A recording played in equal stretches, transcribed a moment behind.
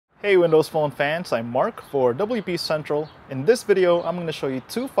Hey Windows Phone fans, I'm Mark for WP Central. In this video, I'm going to show you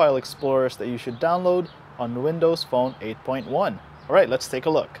two file explorers that you should download on Windows Phone 8.1. Alright, let's take a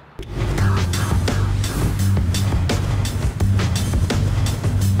look.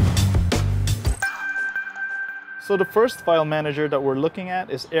 So the first file manager that we're looking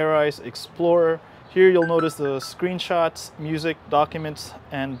at is Airai Explorer. Here you'll notice the screenshots, music, documents,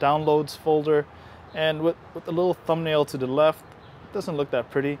 and downloads folder. And with the little thumbnail to the left, it doesn't look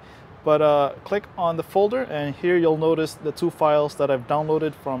that pretty. But click on the folder and here you'll notice the two files that I've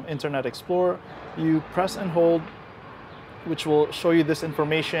downloaded from Internet Explorer. You press and hold, which will show you this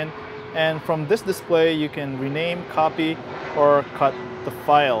information. And from this display, you can rename, copy, or cut the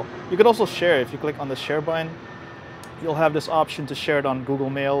file. You could also share. If you click on the share button, you'll have this option to share it on Google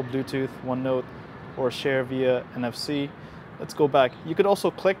Mail, Bluetooth, OneNote, or share via NFC. Let's go back. You could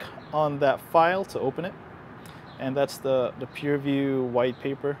also click on that file to open it. And that's the PureView white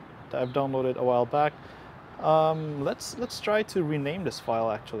paper that I've downloaded a while back. Let's try to rename this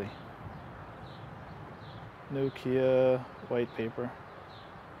file actually. Nokia white paper.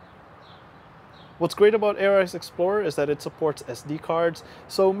 What's great about Airai Explorer is that it supports SD cards,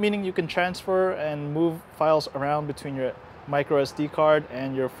 so meaning you can transfer and move files around between your micro SD card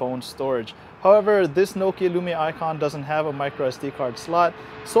and your phone storage. However, this Nokia Lumia icon doesn't have a micro SD card slot,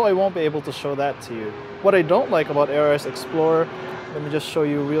 so I won't be able to show that to you. What I don't like about Airai Explorer, let me just show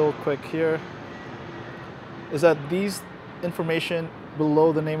you real quick here, is that these information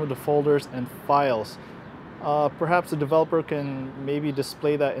below the name of the folders and files. Perhaps the developer can maybe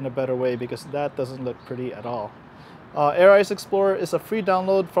display that in a better way because that doesn't look pretty at all. Airai Explorer is a free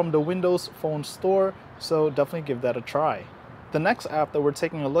download from the Windows Phone Store, so definitely give that a try. The next app that we're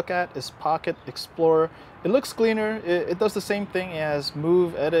taking a look at is Pocket Explorer. It looks cleaner. It does the same thing as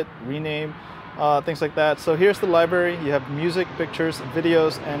move, edit, rename, things like that. So here's the library. You have music, pictures,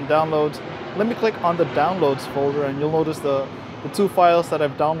 videos, and downloads. Let me click on the downloads folder and you'll notice the two files that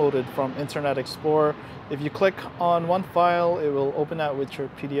I've downloaded from Internet Explorer. If you click on one file, it will open that with your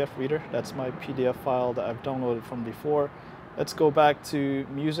PDF reader. That's my PDF file that I've downloaded from before. Let's go back to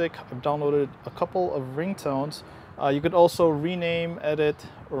music. I've downloaded a couple of ringtones. You could also rename, edit,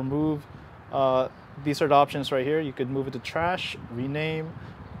 or move. These are the options right here. You could move it to trash, rename,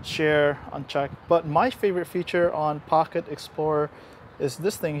 share, uncheck. But my favorite feature on Pocket Explorer is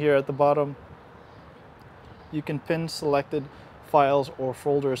this thing here at the bottom. You can pin selected files or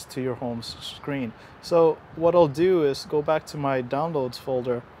folders to your home screen. So what I'll do is go back to my downloads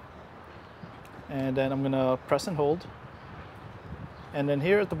folder and then I'm gonna press and hold. And then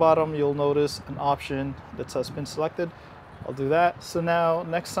here at the bottom, you'll notice an option that says pin selected. I'll do that. So now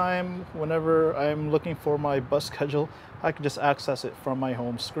next time, whenever I'm looking for my bus schedule, I can just access it from my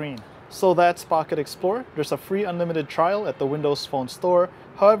home screen. So that's Pocket Explorer. There's a free unlimited trial at the Windows Phone Store.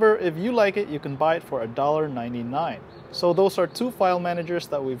 However, if you like it, you can buy it for $1.99. So those are two file managers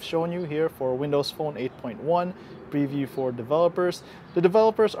that we've shown you here for Windows Phone 8.1 preview for developers. The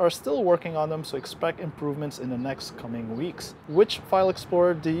developers are still working on them, so expect improvements in the next coming weeks. Which file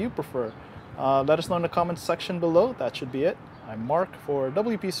explorer do you prefer? Let us know in the comments section below. That should be it. I'm Mark for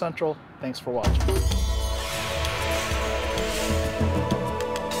WP Central. Thanks for watching.